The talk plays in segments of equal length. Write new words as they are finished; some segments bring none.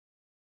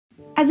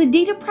As a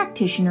data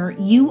practitioner,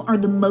 you are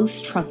the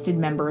most trusted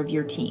member of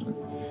your team,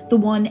 the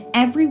one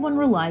everyone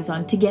relies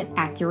on to get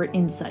accurate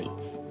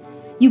insights.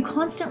 You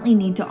constantly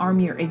need to arm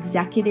your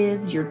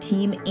executives, your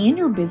team, and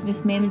your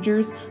business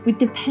managers with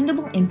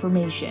dependable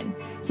information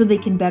so they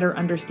can better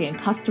understand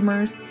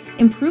customers,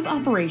 improve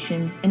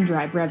operations, and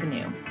drive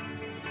revenue.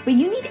 But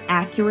you need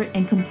accurate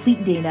and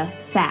complete data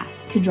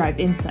fast to drive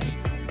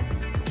insights.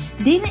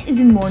 Data is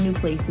in more new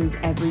places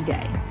every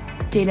day.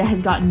 Data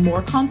has gotten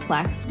more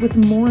complex with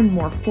more and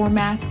more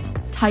formats,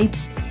 types,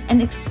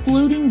 and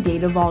exploding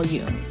data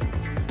volumes.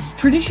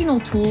 Traditional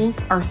tools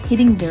are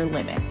hitting their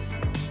limits.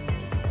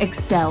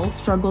 Excel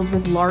struggles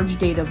with large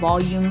data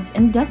volumes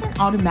and doesn't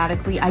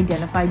automatically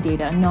identify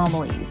data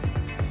anomalies.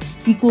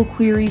 SQL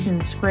queries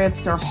and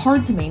scripts are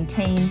hard to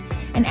maintain,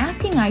 and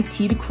asking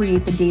IT to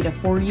create the data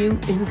for you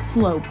is a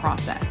slow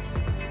process.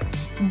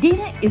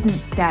 Data isn't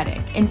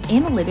static, and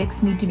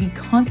analytics need to be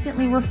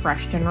constantly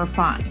refreshed and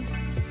refined.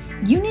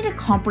 You need a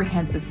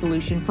comprehensive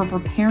solution for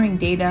preparing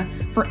data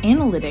for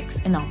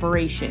analytics and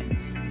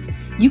operations.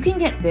 You can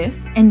get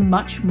this and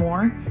much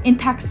more in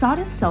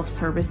Paxata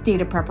Self-Service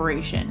Data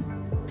Preparation.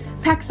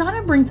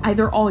 Paxata brings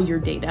either all your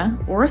data,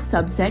 or a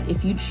subset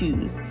if you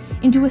choose,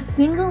 into a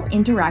single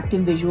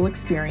interactive visual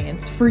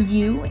experience for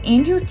you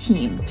and your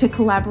team to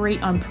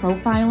collaborate on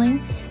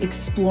profiling,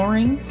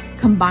 exploring,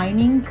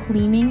 combining,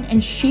 cleaning,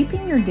 and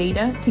shaping your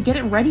data to get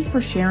it ready for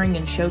sharing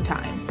in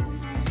showtime.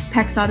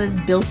 Paxata's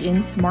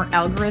built-in smart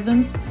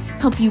algorithms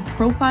help you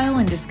profile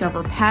and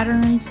discover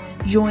patterns,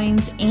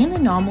 joins, and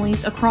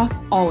anomalies across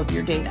all of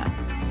your data,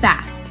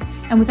 fast,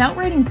 and without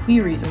writing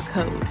queries or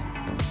code.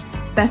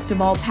 Best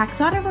of all,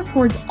 Paxata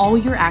records all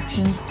your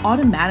actions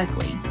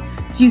automatically,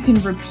 so you can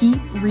repeat,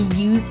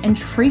 reuse, and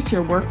trace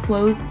your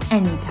workflows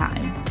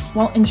anytime,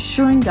 while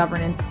ensuring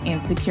governance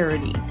and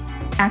security.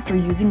 After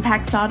using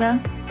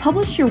Paxata,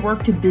 publish your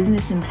work to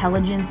business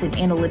intelligence and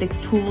analytics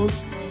tools,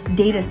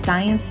 data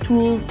science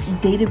tools,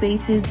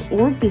 databases,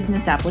 or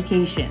business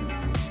applications.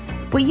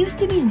 What used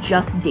to be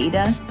just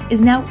data is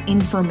now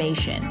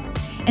information,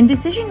 and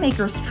decision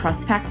makers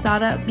trust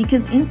Paxata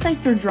because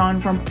insights are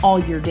drawn from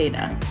all your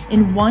data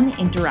in one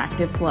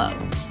interactive flow.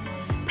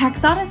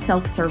 Paxata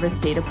Self-Service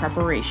Data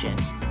Preparation: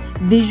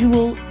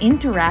 visual,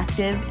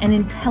 interactive, and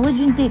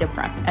intelligent data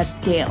prep at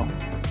scale.